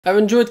I've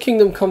enjoyed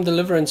Kingdom Come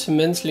Deliverance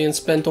immensely and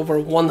spent over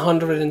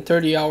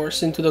 130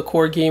 hours into the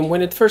core game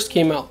when it first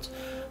came out.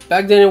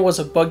 Back then it was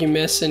a buggy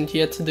mess, and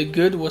yet the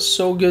good was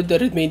so good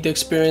that it made the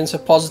experience a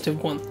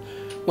positive one.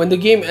 When the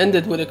game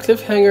ended with a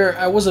cliffhanger,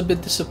 I was a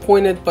bit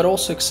disappointed but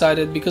also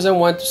excited because I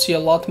wanted to see a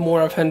lot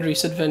more of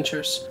Henry's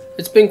adventures.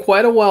 It's been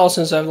quite a while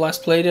since I've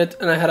last played it,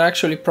 and I had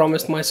actually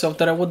promised myself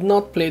that I would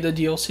not play the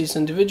DLCs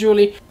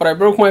individually, but I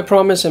broke my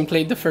promise and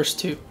played the first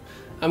two.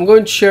 I'm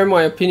going to share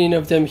my opinion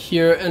of them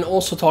here and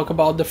also talk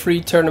about the free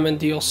tournament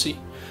DLC.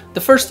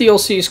 The first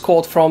DLC is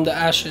called From the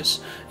Ashes.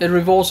 It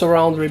revolves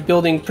around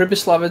rebuilding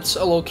Pribyslavitz,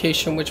 a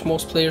location which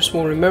most players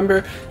will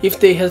remember if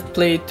they have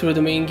played through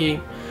the main game.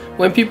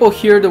 When people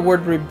hear the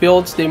word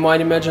rebuild, they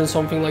might imagine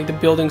something like the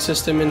building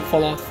system in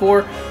Fallout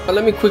 4, but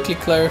let me quickly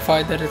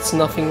clarify that it's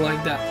nothing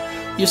like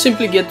that. You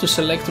simply get to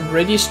select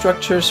ready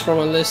structures from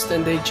a list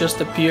and they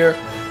just appear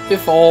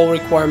if all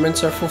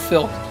requirements are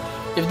fulfilled.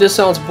 If this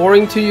sounds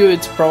boring to you,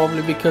 it's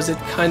probably because it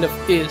kind of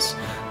is.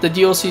 The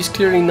DLC is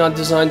clearly not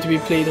designed to be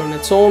played on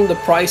its own.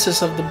 The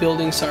prices of the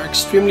buildings are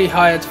extremely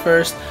high at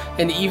first,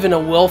 and even a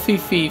wealthy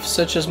thief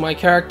such as my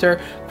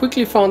character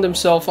quickly found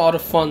himself out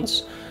of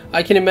funds.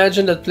 I can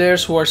imagine that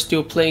players who are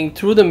still playing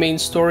through the main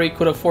story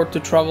could afford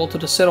to travel to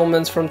the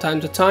settlements from time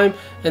to time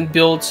and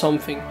build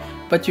something,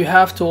 but you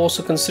have to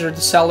also consider the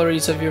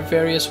salaries of your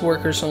various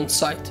workers on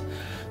site.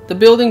 The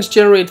buildings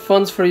generate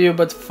funds for you,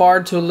 but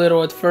far too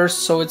little at first,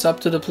 so it's up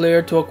to the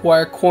player to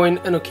acquire coin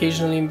and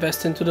occasionally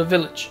invest into the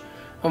village.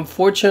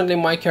 Unfortunately,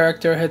 my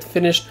character had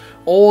finished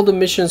all the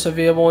missions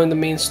available in the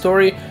main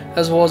story,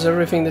 as well as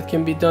everything that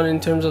can be done in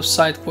terms of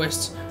side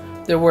quests.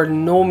 There were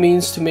no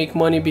means to make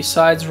money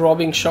besides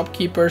robbing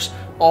shopkeepers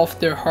of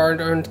their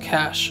hard-earned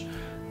cash.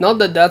 Not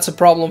that that's a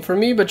problem for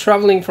me, but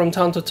traveling from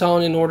town to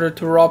town in order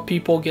to rob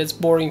people gets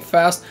boring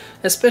fast,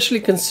 especially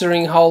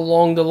considering how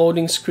long the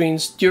loading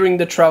screens during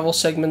the travel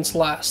segments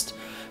last.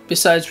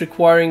 Besides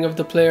requiring of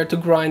the player to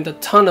grind a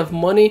ton of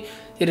money,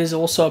 it is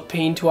also a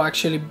pain to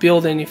actually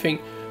build anything.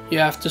 You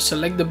have to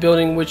select the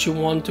building which you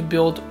want to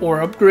build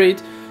or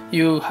upgrade.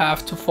 You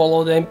have to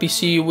follow the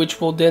NPC, which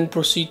will then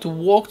proceed to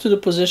walk to the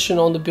position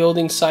on the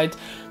building site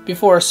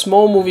before a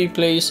small movie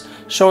plays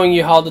showing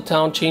you how the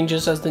town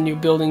changes as the new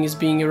building is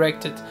being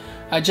erected.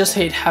 I just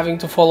hate having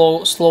to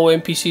follow slow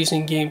NPCs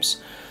in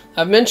games.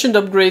 I've mentioned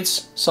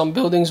upgrades. Some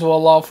buildings will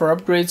allow for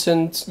upgrades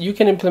and you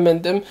can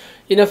implement them.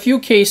 In a few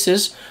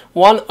cases,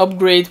 one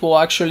upgrade will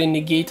actually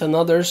negate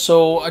another,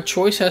 so a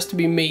choice has to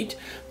be made.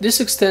 This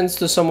extends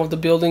to some of the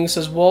buildings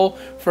as well.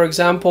 For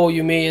example,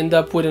 you may end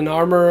up with an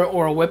armorer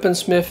or a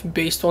weaponsmith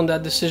based on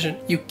that decision.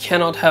 You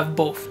cannot have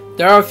both.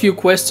 There are a few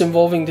quests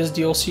involving this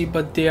DLC,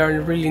 but they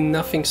are really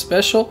nothing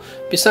special.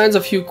 Besides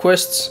a few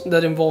quests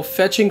that involve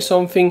fetching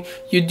something,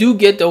 you do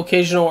get the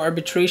occasional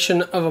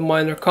arbitration of a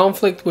minor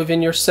conflict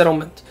within your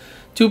settlement.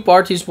 Two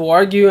parties will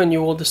argue and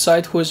you will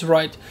decide who is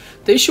right.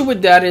 The issue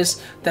with that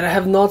is that I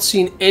have not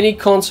seen any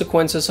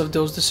consequences of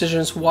those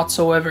decisions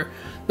whatsoever.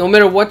 No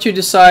matter what you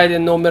decide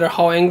and no matter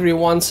how angry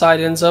one side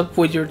ends up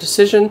with your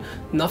decision,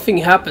 nothing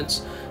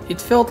happens. It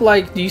felt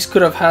like these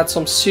could have had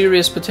some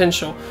serious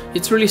potential.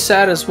 It's really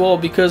sad as well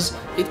because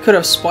it could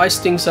have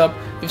spiced things up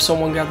if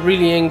someone got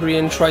really angry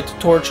and tried to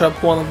torch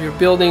up one of your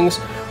buildings,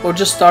 or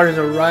just started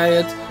a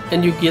riot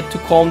and you get to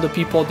calm the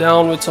people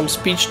down with some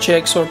speech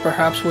checks or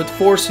perhaps with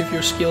force if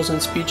your skills in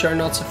speech are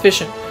not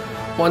sufficient.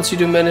 Once you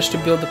do manage to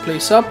build the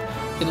place up,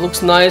 it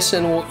looks nice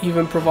and will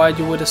even provide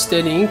you with a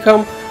steady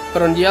income,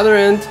 but on the other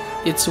end,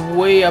 it's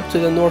way up to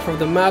the north of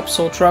the map,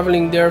 so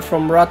traveling there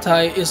from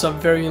Ratai is a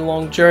very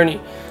long journey.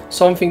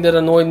 Something that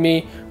annoyed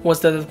me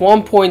was that at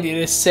one point it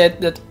is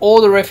said that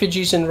all the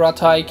refugees in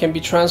Ratai can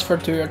be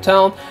transferred to your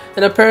town,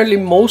 and apparently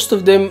most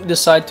of them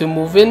decide to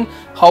move in.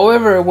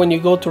 However, when you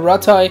go to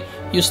Ratai,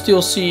 you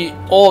still see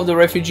all of the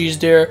refugees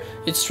there.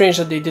 It's strange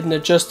that they didn't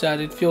adjust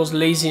that. It feels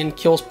lazy and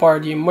kills part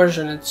of the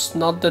immersion. It's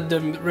not that the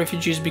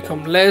refugees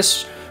become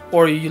less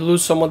or you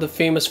lose some of the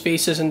famous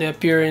faces and they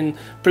appear in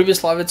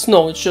Pribyslavitz.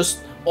 No, it's just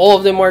all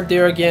of them are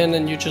there again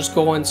and you just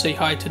go and say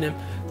hi to them.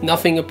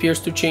 Nothing appears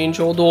to change,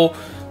 although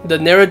the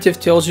narrative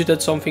tells you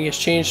that something has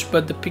changed,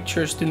 but the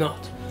pictures do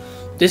not.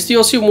 This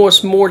DLC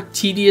was more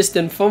tedious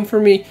than fun for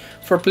me.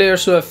 For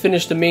players who have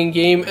finished the main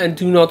game and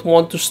do not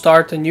want to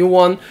start a new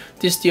one,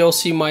 this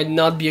DLC might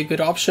not be a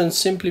good option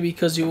simply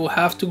because you will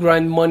have to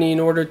grind money in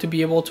order to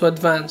be able to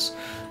advance.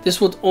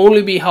 This would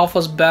only be half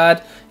as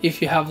bad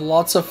if you have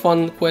lots of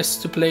fun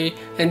quests to play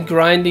and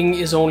grinding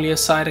is only a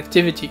side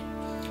activity.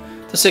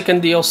 The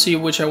second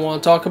DLC which I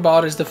want to talk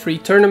about is the free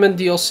tournament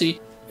DLC.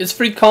 It's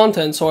free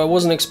content, so I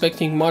wasn't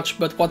expecting much,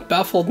 but what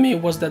baffled me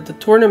was that the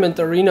tournament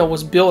arena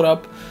was built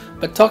up,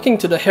 but talking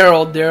to the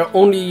herald there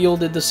only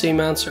yielded the same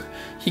answer.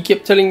 He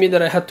kept telling me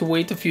that I had to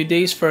wait a few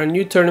days for a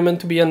new tournament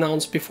to be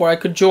announced before I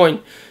could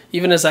join.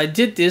 Even as I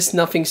did this,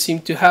 nothing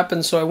seemed to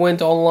happen, so I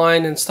went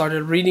online and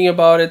started reading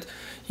about it.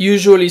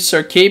 Usually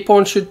Sir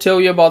Capon should tell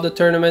you about the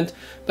tournament,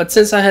 but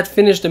since I had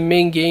finished the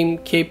main game,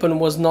 Capon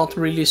was not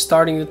really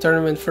starting the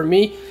tournament for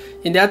me.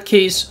 In that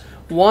case,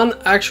 one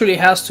actually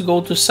has to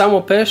go to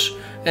Samopesh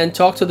and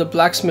talk to the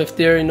blacksmith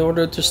there in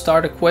order to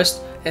start a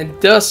quest and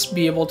thus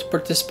be able to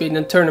participate in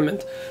a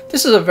tournament.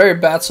 This is a very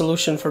bad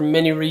solution for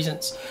many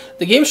reasons.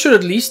 The game should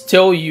at least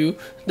tell you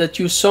that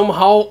you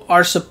somehow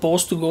are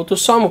supposed to go to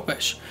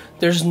Samopesh.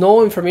 There's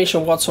no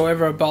information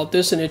whatsoever about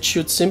this, and it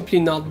should simply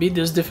not be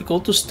this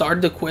difficult to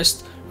start the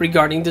quest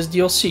regarding this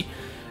DLC.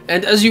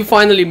 And as you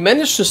finally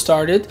manage to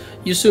start it,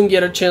 you soon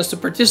get a chance to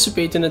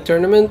participate in a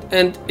tournament,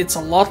 and it's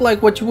a lot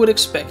like what you would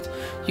expect.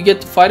 You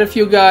get to fight a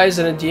few guys,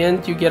 and at the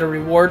end you get a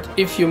reward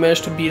if you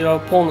manage to beat our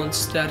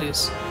opponents, that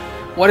is.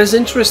 What is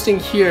interesting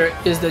here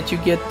is that you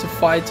get to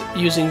fight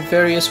using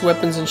various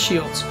weapons and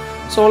shields.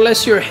 So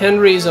unless your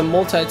Henry is a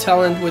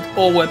multi-talent with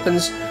all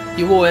weapons,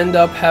 you will end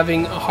up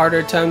having a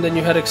harder time than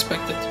you had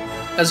expected.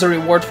 As a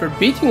reward for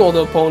beating all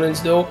the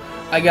opponents though,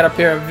 I got a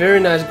pair of very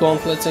nice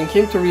gauntlets and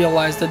came to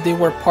realize that they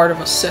were part of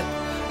a set.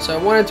 So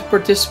I wanted to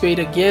participate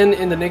again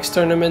in the next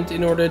tournament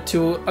in order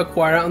to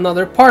acquire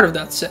another part of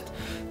that set.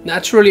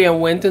 Naturally, I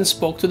went and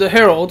spoke to the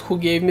Herald, who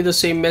gave me the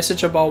same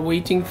message about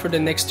waiting for the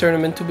next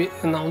tournament to be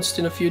announced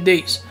in a few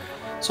days.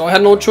 So I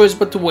had no choice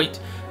but to wait.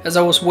 As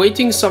I was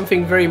waiting,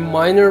 something very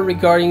minor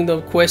regarding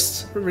the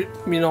quest,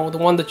 the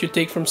one that you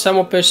take from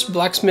Samopesh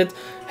Blacksmith,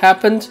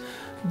 happened.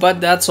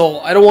 But that's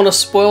all. I don't want to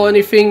spoil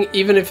anything,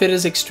 even if it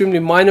is extremely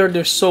minor.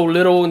 There's so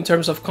little in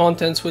terms of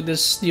contents with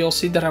this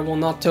DLC that I will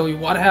not tell you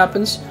what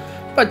happens.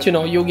 But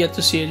you'll get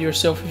to see it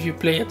yourself if you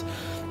play it.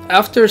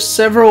 After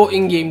several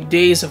in-game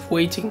days of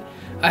waiting,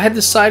 I had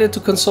decided to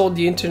consult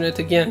the internet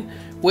again.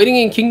 Waiting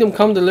in Kingdom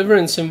Come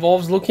Deliverance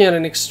involves looking at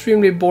an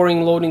extremely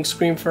boring loading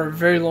screen for a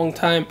very long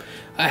time.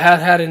 I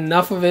had had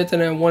enough of it,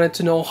 and I wanted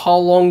to know how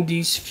long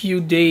these few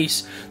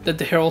days that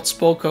the Herald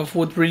spoke of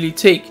would really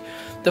take.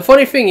 The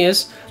funny thing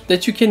is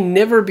that you can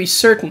never be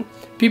certain.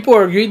 People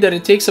agree that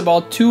it takes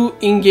about 2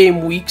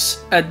 in-game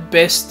weeks at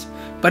best,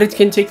 but it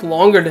can take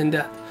longer than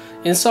that.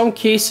 In some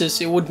cases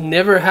it would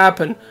never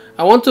happen.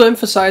 I want to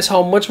emphasize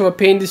how much of a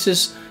pain this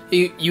is.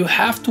 You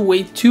have to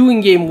wait 2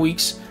 in-game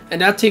weeks,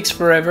 and that takes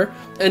forever,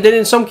 and then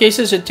in some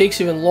cases it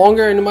takes even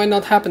longer and it might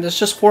not happen. That's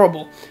just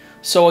horrible.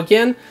 So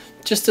again,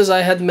 just as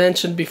I had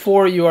mentioned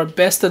before, you are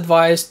best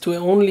advised to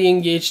only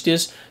engage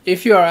this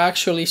if you are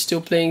actually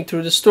still playing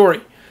through the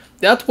story.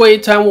 That way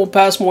time will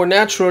pass more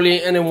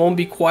naturally and it won't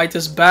be quite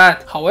as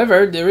bad.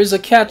 However, there is a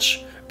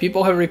catch.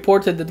 People have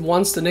reported that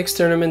once the next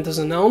tournament is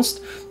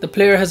announced, the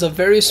player has a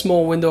very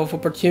small window of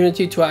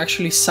opportunity to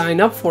actually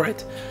sign up for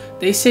it.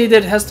 They say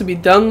that it has to be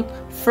done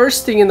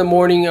first thing in the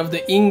morning of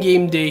the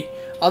in-game day.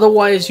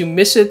 Otherwise you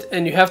miss it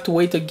and you have to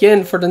wait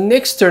again for the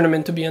next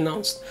tournament to be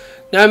announced.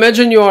 Now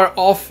imagine you are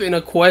off in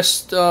a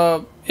quest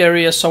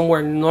area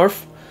somewhere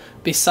north.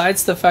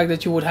 Besides the fact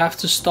that you would have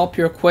to stop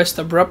your quest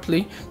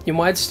abruptly, you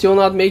might still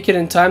not make it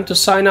in time to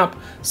sign up,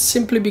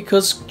 simply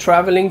because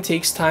traveling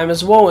takes time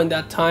as well, and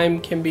that time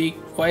can be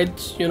quite,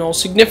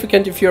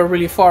 significant if you're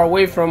really far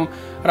away from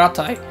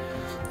Rattay.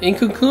 In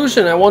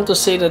conclusion, I want to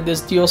say that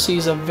this DLC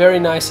is a very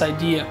nice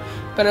idea,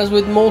 but as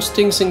with most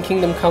things in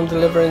Kingdom Come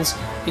Deliverance,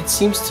 it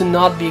seems to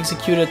not be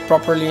executed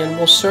properly and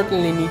will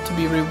certainly need to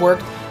be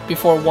reworked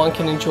before one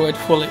can enjoy it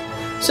fully.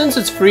 Since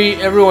it's free,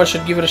 everyone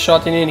should give it a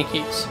shot in any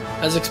case.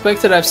 As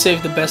expected, I've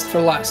saved the best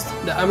for last.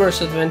 The amorous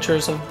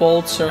adventures of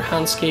bold Sir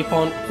Hans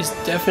Capon is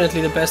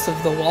definitely the best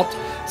of the lot,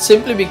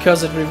 simply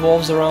because it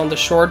revolves around a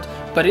short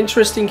but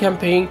interesting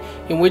campaign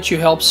in which you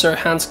help Sir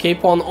Hans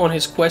Capon on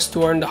his quest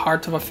to earn the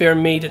heart of a fair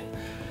maiden.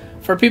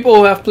 For people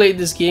who have played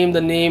this game, the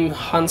name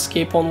Hans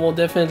Capon will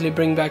definitely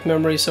bring back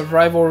memories of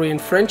rivalry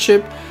and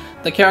friendship.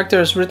 The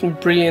character is written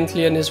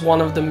brilliantly and is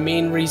one of the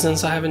main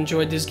reasons I have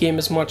enjoyed this game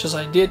as much as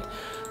I did.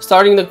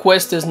 Starting the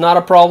quest is not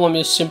a problem,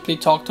 you simply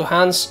talk to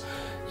Hans.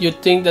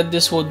 You'd think that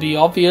this would be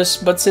obvious,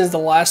 but since the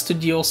last 2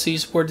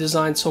 DLCs were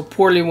designed so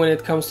poorly when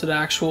it comes to the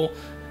actual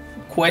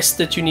quest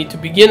that you need to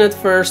begin at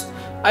first,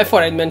 I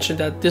thought I'd mention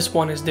that this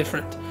one is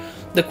different.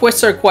 The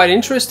quests are quite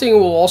interesting and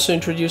will also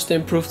introduce the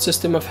improved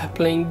system of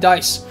playing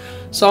dice.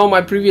 Some of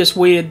my previous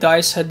weighted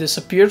dice had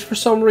disappeared for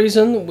some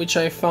reason, which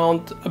I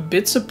found a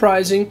bit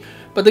surprising,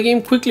 but the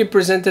game quickly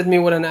presented me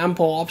with an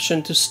ample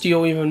option to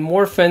steal even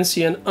more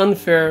fancy and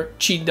unfair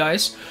cheat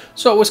dice,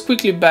 so I was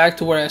quickly back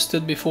to where I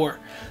stood before.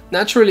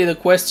 Naturally, the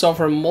quests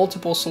offer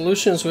multiple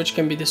solutions which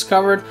can be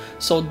discovered,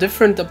 so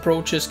different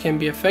approaches can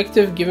be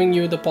effective, giving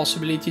you the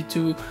possibility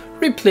to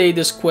replay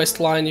this quest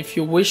line if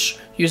you wish,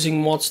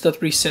 using mods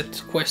that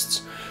reset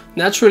quests.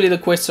 Naturally, the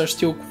quests are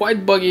still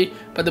quite buggy,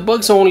 but the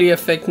bugs only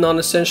affect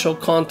non-essential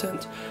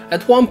content.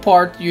 At one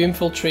part, you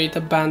infiltrate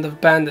a band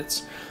of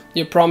bandits.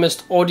 You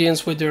promised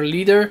audience with their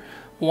leader.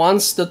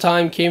 Once the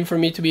time came for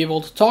me to be able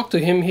to talk to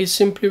him, he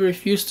simply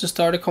refused to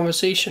start a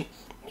conversation.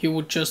 He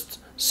would just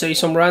say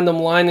some random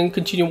line and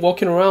continue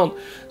walking around,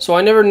 so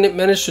I never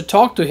managed to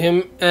talk to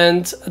him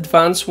and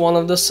advance one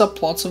of the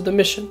subplots of the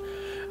mission.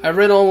 I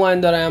read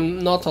online that I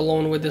am not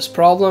alone with this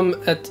problem.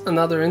 At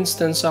another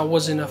instance, I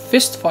was in a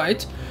fist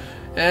fight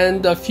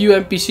and a few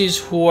NPCs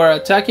who were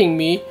attacking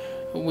me,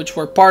 which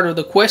were part of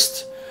the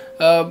quest,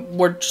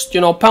 were just,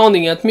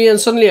 pounding at me, and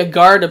suddenly a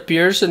guard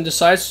appears and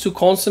decides to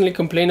constantly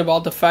complain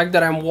about the fact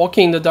that I'm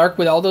walking in the dark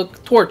without a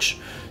torch.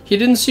 He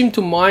didn't seem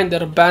to mind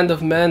that a band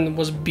of men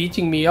was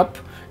beating me up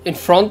in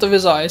front of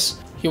his eyes.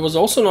 He was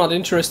also not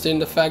interested in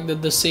the fact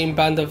that the same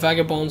band of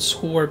vagabonds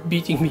who were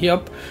beating me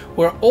up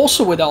were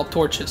also without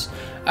torches.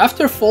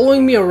 After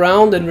following me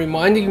around and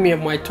reminding me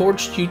of my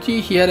torch duty,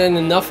 he had had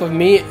enough of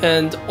me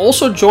and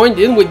also joined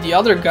in with the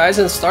other guys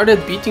and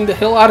started beating the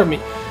hell out of me.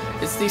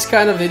 It's these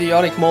kind of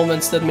idiotic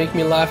moments that make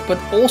me laugh, but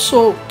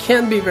also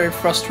can be very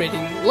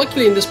frustrating.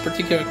 Luckily in this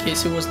particular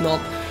case it was not,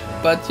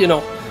 but you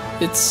know,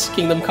 it's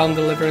Kingdom Come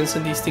Deliverance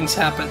and these things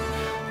happen.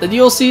 The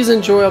DLC is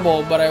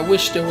enjoyable, but I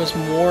wish there was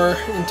more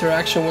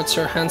interaction with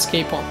Sir Hans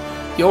Capon.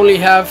 You only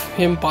have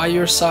him by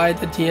your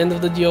side at the end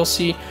of the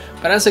DLC,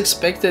 but as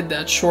expected,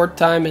 that short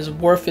time is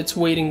worth its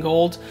weight in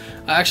gold.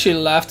 I actually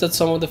laughed at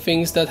some of the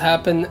things that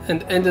happened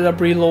and ended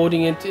up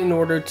reloading it in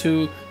order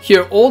to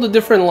hear all the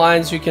different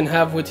lines you can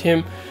have with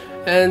him.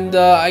 And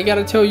I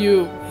gotta tell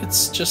you,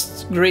 it's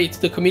just great.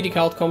 The comedic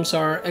outcomes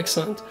are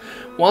excellent.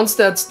 Once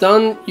that's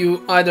done,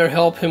 you either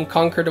help him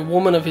conquer the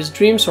woman of his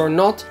dreams or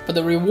not, but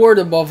the reward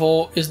above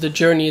all is the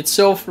journey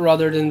itself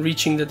rather than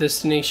reaching the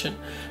destination.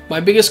 My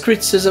biggest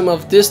criticism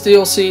of this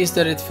DLC is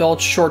that it felt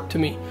short to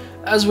me.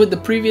 As with the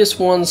previous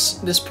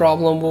ones, this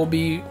problem will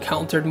be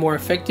countered more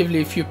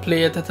effectively if you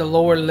play it at a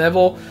lower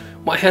level.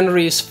 My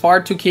Henry is far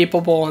too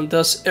capable and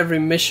thus every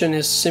mission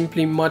is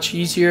simply much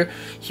easier.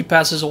 He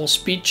passes all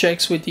speed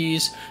checks with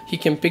ease, he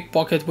can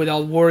pickpocket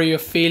without worry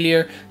of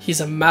failure,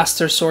 he's a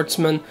master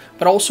swordsman,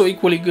 but also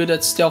equally good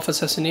at stealth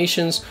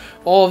assassinations.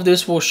 All of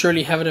this will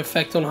surely have an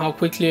effect on how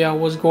quickly I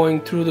was going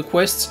through the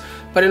quests,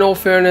 but in all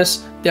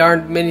fairness, there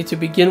aren't many to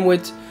begin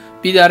with.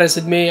 Be that as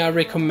it may, I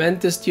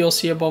recommend this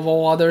DLC above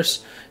all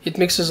others. It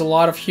mixes a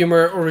lot of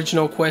humor,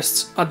 original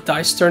quests, a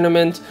dice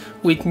tournament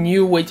with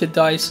new weighted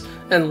dice,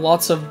 and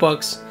lots of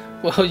bugs.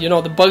 Well, you know,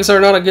 the bugs are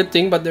not a good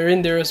thing, but they're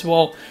in there as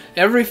well.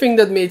 Everything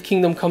that made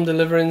Kingdom Come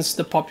Deliverance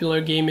the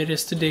popular game it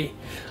is today.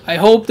 I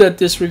hope that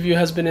this review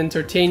has been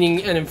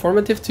entertaining and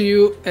informative to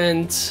you,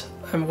 and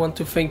I want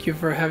to thank you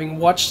for having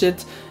watched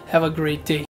it. Have a great day.